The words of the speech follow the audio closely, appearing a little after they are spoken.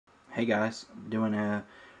Hey guys, doing a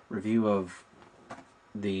review of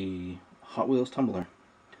the Hot Wheels Tumbler.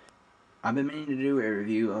 I've been meaning to do a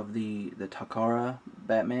review of the Takara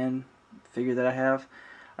Batman figure that I have.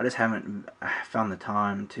 I just haven't found the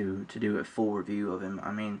time to do a full review of him.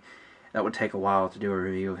 I mean, that would take a while to do a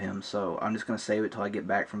review of him, so I'm just going to save it till I get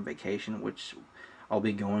back from vacation, which I'll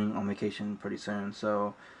be going on vacation pretty soon.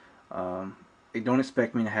 So um, don't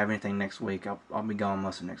expect me to have anything next week. I'll be gone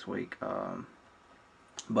most of next week.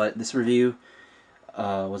 But this review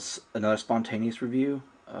was another spontaneous review,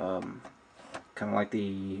 kind of like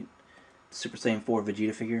the Super Saiyan 4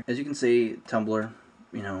 Vegeta figure. As you can see, Tumbler,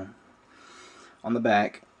 you know, on the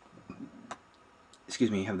back, excuse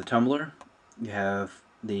me, you have the Tumbler, you have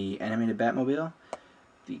the animated Batmobile,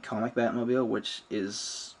 the comic Batmobile, which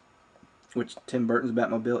Tim Burton's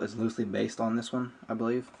Batmobile is loosely based on this one, I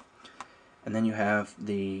believe. And then you have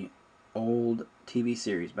the old TV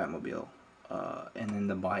series Batmobile, and then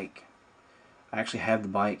the bike. I actually have the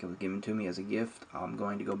bike. It was given to me as a gift. I'm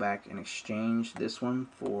going to go back and exchange this one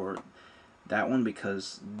for that one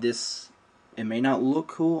because it may not look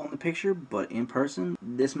cool on the picture, but in person,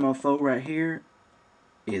 this mofo right here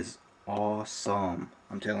is awesome.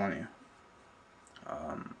 I'm telling you.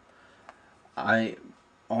 I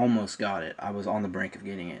almost got it. I was on the brink of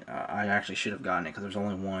getting it. I actually should have gotten it because there's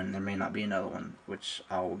only one. There may not be another one, which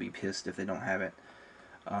I will be pissed if they don't have it.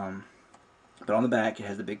 Um, but on the back, it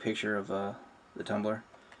has the big picture of the tumbler.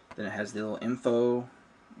 Then it has the little info,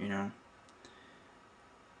 you know.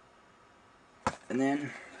 And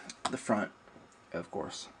then the front, of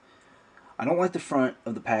course. I don't like the front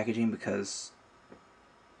of the packaging because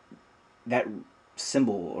that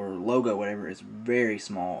symbol or logo, whatever, is very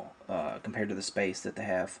small compared to the space that they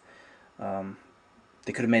have.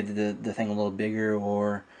 They could have made the thing a little bigger,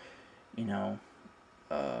 or you know,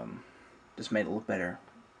 um, just made it look better,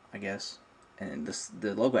 I guess. And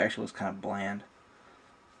the logo actually was kind of bland,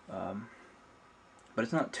 um, but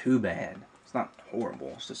it's not too bad. It's not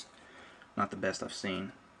horrible. It's just not the best I've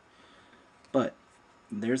seen. But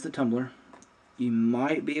there's the tumbler. You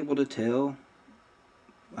might be able to tell.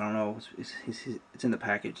 I don't know. It's in the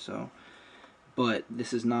package, so. But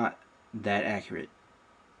this is not that accurate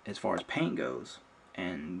as far as paint goes,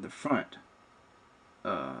 and the front.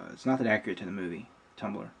 It's not that accurate to the movie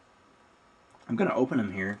Tumbler. I'm gonna open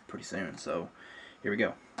them here pretty soon, so here we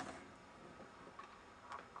go.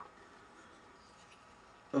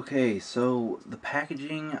 Okay, so the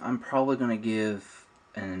packaging, I'm probably gonna give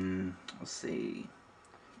an, let's see,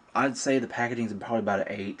 I'd say the packaging is probably about an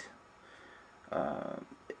 8. Uh,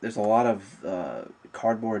 there's a lot of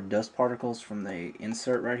cardboard dust particles from the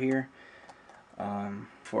insert right here.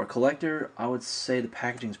 For a collector, I would say the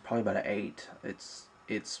packaging is probably about an 8.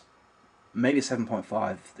 It's maybe a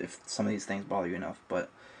 7.5 if some of these things bother you enough, but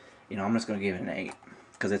I'm just gonna give it an 8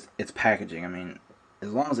 because it's packaging. I mean,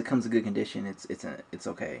 as long as it comes in good condition, it's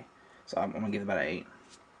okay. So I'm gonna give it about an 8.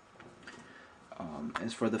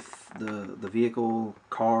 As for the vehicle,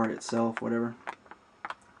 car itself, whatever,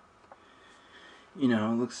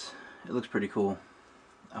 it looks pretty cool.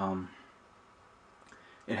 Um,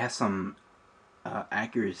 it has some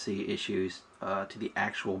accuracy issues to the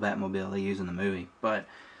actual Batmobile they use in the movie, but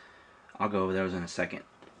I'll go over those in a second.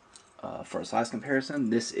 For a size comparison,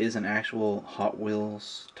 this is an actual Hot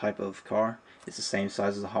Wheels type of car. It's the same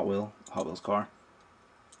size as a Hot Wheels car.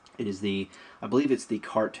 It is I believe it's the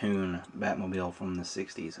cartoon Batmobile from the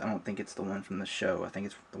 60s. I don't think it's the one from the show. I think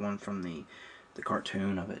it's the one from the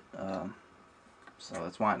cartoon of it. So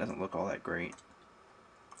that's why it doesn't look all that great.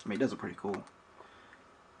 I mean, it does look pretty cool.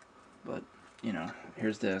 But,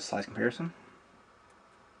 here's the size comparison.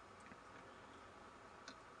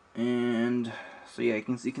 And so yeah,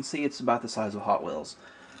 you can see it's about the size of Hot Wheels.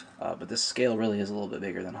 But this scale really is a little bit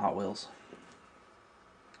bigger than Hot Wheels.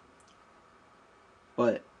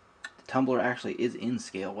 But the Tumbler actually is in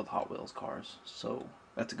scale with Hot Wheels cars, so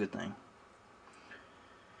that's a good thing.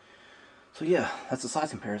 So yeah, that's the size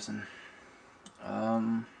comparison.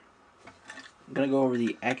 I'm going to go over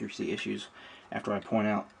the accuracy issues after I point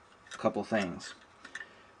out a couple things.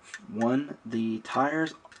 One, the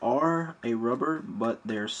tires are a rubber, but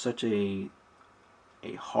they're such a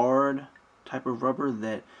hard type of rubber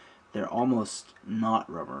that they're almost not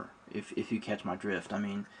rubber. If you catch my drift, I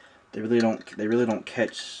mean, they really don't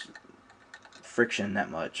catch friction that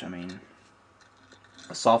much. I mean,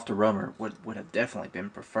 a softer rubber would have definitely been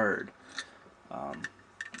preferred.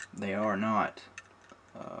 They are not.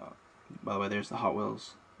 By the way, there's the Hot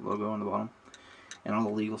Wheels logo on the bottom and all the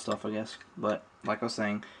legal stuff, I guess. But like I was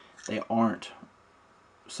saying, they aren't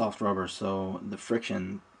soft rubber, so the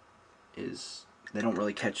friction they don't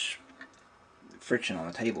really catch friction on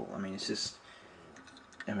the table. I mean, it's just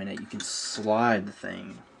I mean, you can slide the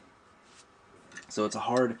thing. So it's a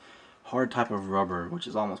hard type of rubber, which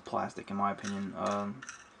is almost plastic in my opinion.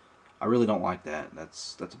 I really don't like that.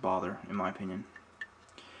 That's a bother in my opinion.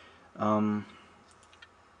 Um,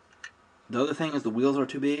 the other thing is the wheels are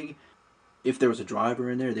too big. If there was a driver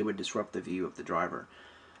in there, they would disrupt the view of the driver.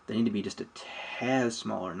 They need to be just a tad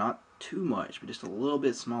smaller, not too much, but just a little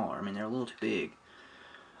bit smaller. I mean, they're a little too big.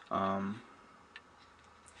 And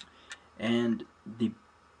the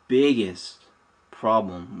biggest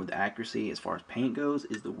problem with accuracy as far as paint goes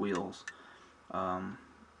is the wheels.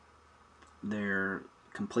 They're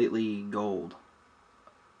completely gold.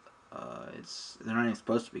 They're not even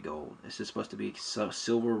supposed to be gold. It's just supposed to be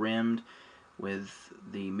silver rimmed with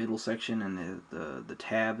the middle section and the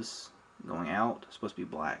tabs going out. It's supposed to be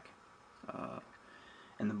black.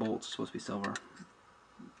 And the bolts are supposed to be silver.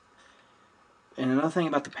 And another thing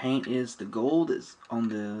about the paint is the gold is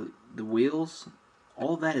on the wheels.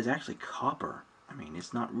 All of that is actually copper. I mean,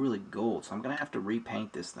 it's not really gold, so I'm gonna have to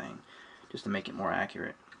repaint this thing just to make it more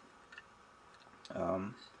accurate.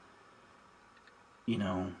 You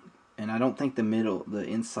know, and I don't think the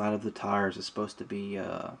inside of the tires is supposed to be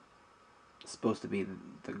the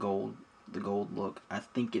gold look. I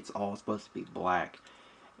think it's all supposed to be black,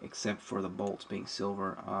 except for the bolts being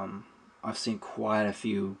silver. I've seen quite a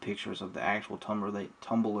few pictures of the actual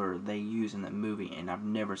tumbler they use in the movie, and I've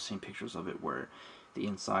never seen pictures of it where the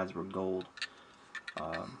insides were gold.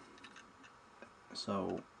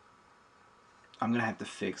 So I'm gonna have to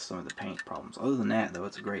fix some of the paint problems. Other than that, though,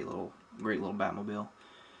 it's a great little Batmobile.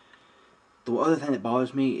 The other thing that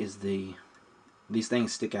bothers me is these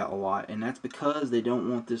things stick out a lot, and that's because they don't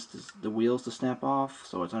want the wheels to snap off.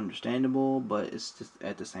 So it's understandable, but it's just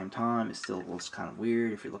at the same time it still looks kind of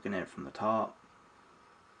weird if you're looking at it from the top,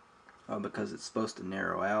 because it's supposed to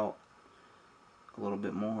narrow out a little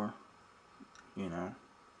bit more, you know.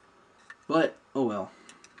 But oh well,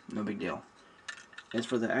 no big deal. As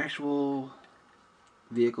for the actual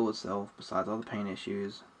vehicle itself, besides all the paint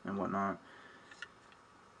issues and whatnot,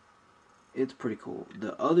 it's pretty cool.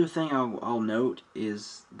 The other thing I'll note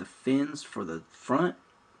is the fins for the front.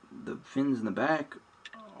 The fins in the back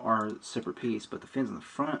are a separate piece, but the fins in the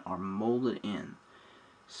front are molded in.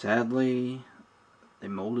 Sadly, they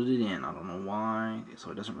molded it in. I don't know why.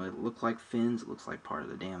 So it doesn't really look like fins. It looks like part of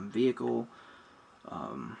the damn vehicle.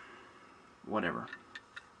 Whatever.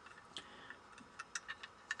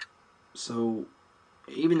 So,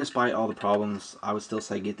 even despite all the problems, I would still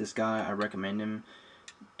say get this guy. I recommend him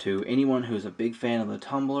to anyone who's a big fan of the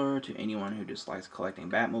Tumbler, to anyone who just likes collecting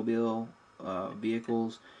Batmobile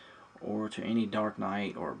vehicles, or to any Dark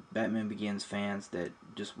Knight or Batman Begins fans that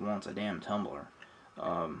just wants a damn Tumbler.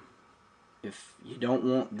 If you don't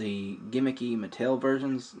want the gimmicky Mattel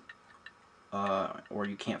versions, or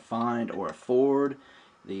you can't find or afford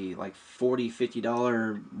the like $40,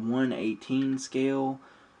 $50 1/18 scale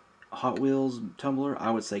Hot Wheels Tumbler,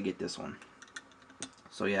 I would say get this one.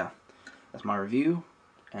 So yeah, that's my review,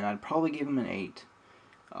 and I'd probably give him an 8.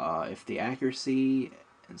 If the accuracy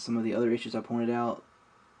and some of the other issues I pointed out,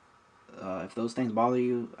 if those things bother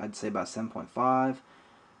you, I'd say about 7.5.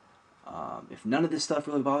 If none of this stuff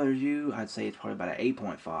really bothers you, I'd say it's probably about an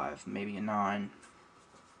 8.5, maybe a 9.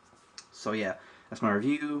 So yeah, that's my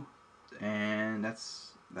review, and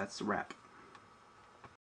that's a wrap.